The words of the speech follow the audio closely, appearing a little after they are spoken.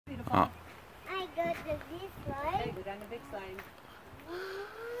Oh. I go to this slide. Okay, go down the big slide.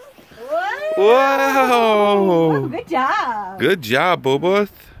 Whoa! Oh, good job. Good job, Bubba.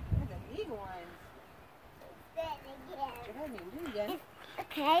 That's a big one. Then again. Go ahead and do it again.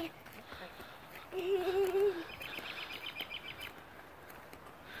 Okay.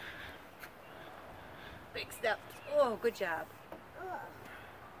 Big steps. Oh, good job.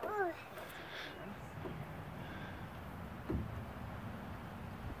 Oh.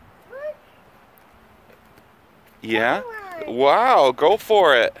 Yeah? Wow, go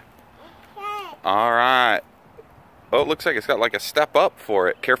for it. Okay. All right. Oh, it looks like it's got like a step up for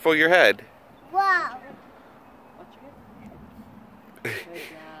it. Careful your head. Wow. Watch your head.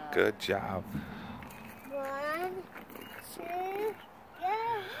 Good Good job. job. 1, 2,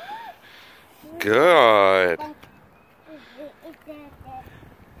 go. Good.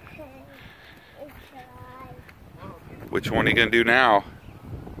 Which one are you going to do now?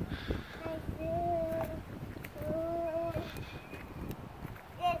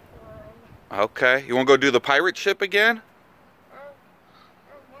 Okay. You want to go do the pirate ship again?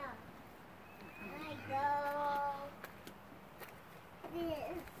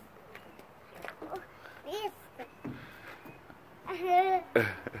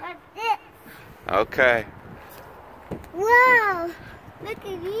 Okay. Wow! Look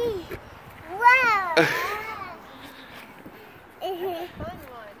at me! Wow! Fun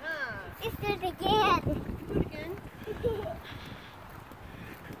one, huh? Let's do it again. Do it again.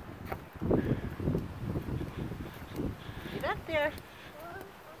 Get up there.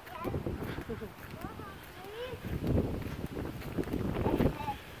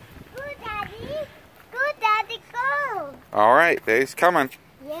 Go, Daddy! Go, Daddy, go! All right. He's coming.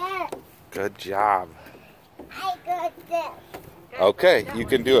 Yes, Good job. I got this. Okay. You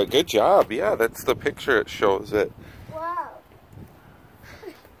can do it. Good job. Yeah, that's the picture. It shows it. Wow!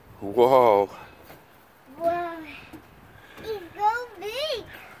 Whoa. Wow! It's so big!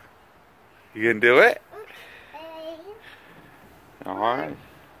 You can do it? Okay. All right.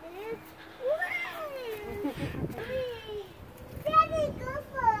 Daddy, go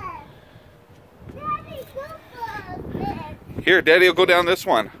for it! Daddy, go for it! Here, Daddy will go down this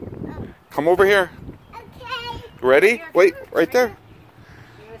one. Come over here. Okay. Ready? Wait, right there. You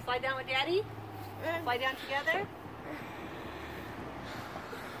want to slide down with Daddy? Slide down together?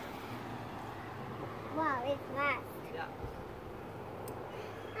 Wow, it's fast. Yeah.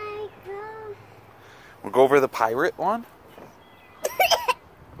 I go. We'll go over the pirate one.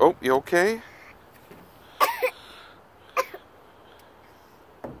 Oh, you okay? You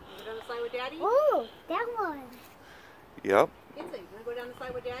go down the slide with Daddy? Ooh, that one. Yep. Kinsley, you want to go down the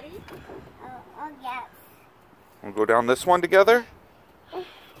slide with Daddy? Oh, yes. We'll go down this one together.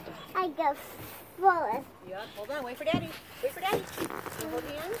 I go forward. Yeah. Hold on. Wait for Daddy. Wait for Daddy. You hold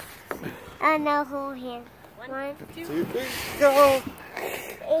hands. I know who here. 1, 2. 2, 3, go.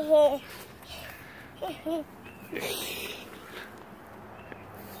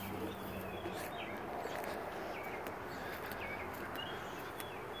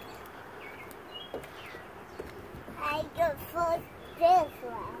 I go for this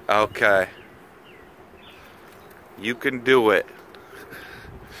one. Okay. You can do it.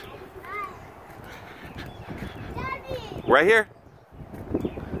 Daddy! Right here.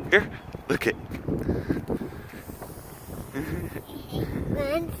 Here. Look it.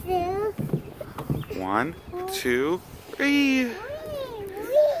 1, 2. 1, 2, 3.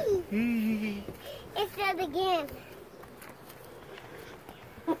 Wee. It's it again.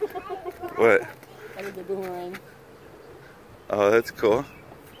 What? I did the boomerang. Oh, that's cool.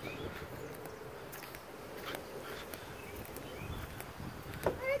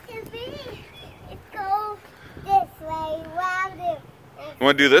 Look at me. It goes this way. Wow. You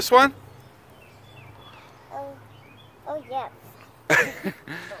want to do this one? Oh, yes.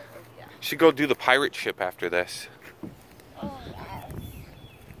 Should go do the pirate ship after this. Oh,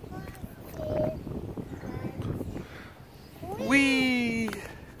 yes. Whee!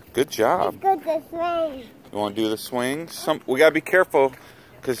 Good job. Let's go this way. You want to do the swing? We gotta be careful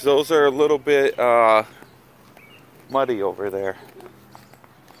because those are a little bit muddy over there.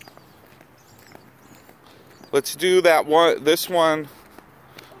 Let's do that one. This one.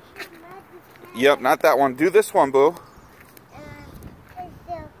 Yep, not that one. Do this one, Boo.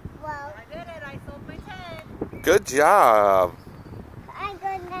 Well, I did it. I sold my 10. Good job. I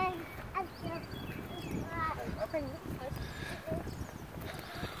go next. Open.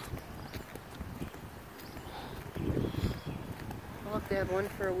 Look, they have one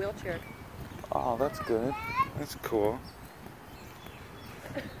for a wheelchair. Oh, that's good. That's cool.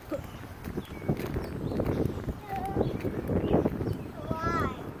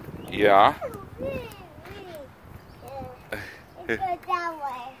 Yeah? It goes that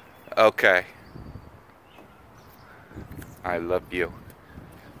way. Okay. I love you.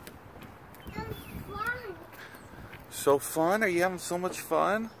 It's fun. So fun? Are you having so much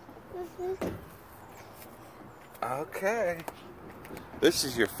fun? Mm-hmm. Okay. This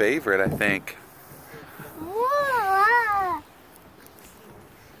is your favorite, I think. Whoa.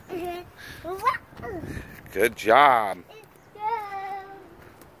 Good job. It goes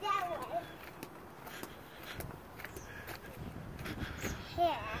that way.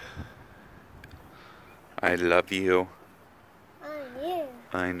 Here. I love you. On you.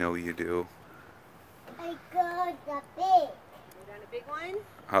 I know you do. I go the big. Go down a big one.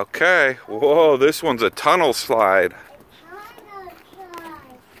 Okay. Whoa, this one's a tunnel slide.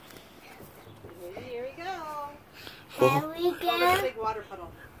 Here we go. There we Oh, there's a go. big water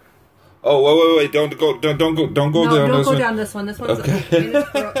puddle. Oh, wait. Don't go No, down don't this go one. down this one. This one's Okay. and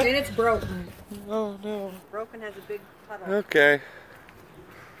it's broken. Oh, no. Broken has a big puddle. Okay. Let's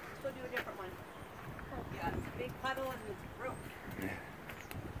go do a different one. Yeah, it's a big puddle and it's broke.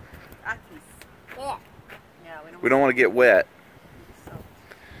 Aki's. Yeah. Yeah, We don't want to get wet. So.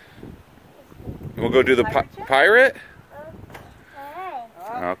 We'll go do the Pirate check? pirate? Alright.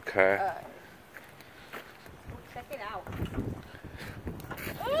 Oh, Okay. check it out.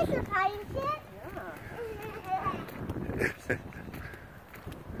 It's a pirate ship. Yeah.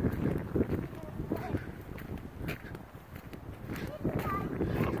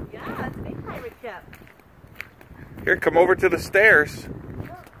 Yeah, it's a big pirate ship. Here, come over to the stairs.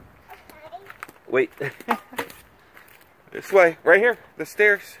 Okay. Wait. This way. Right here. The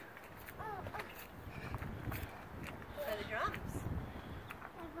stairs. For the drums.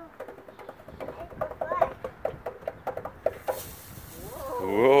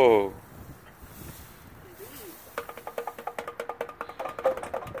 Whoa.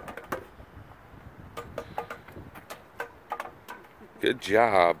 Good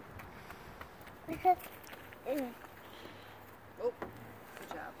job. Oh, good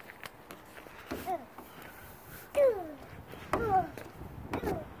job.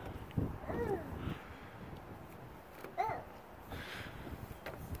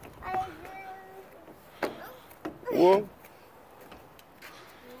 Whoa.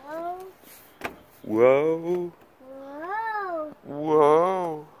 Whoa.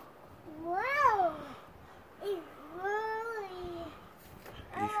 Whoa.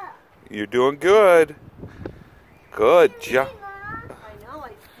 You're doing good. Good job. I know,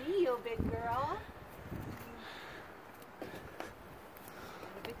 I see you, big girl.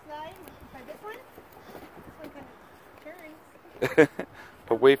 Big slide? Try this one? This one kind of turns.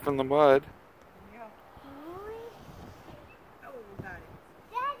 Away from the mud. Yeah. Oh, got it.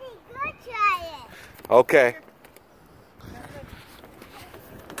 Daddy, go try it. Okay.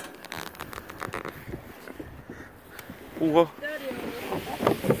 Whoa. Whoa,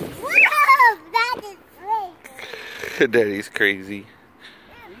 that is crazy. Daddy's crazy.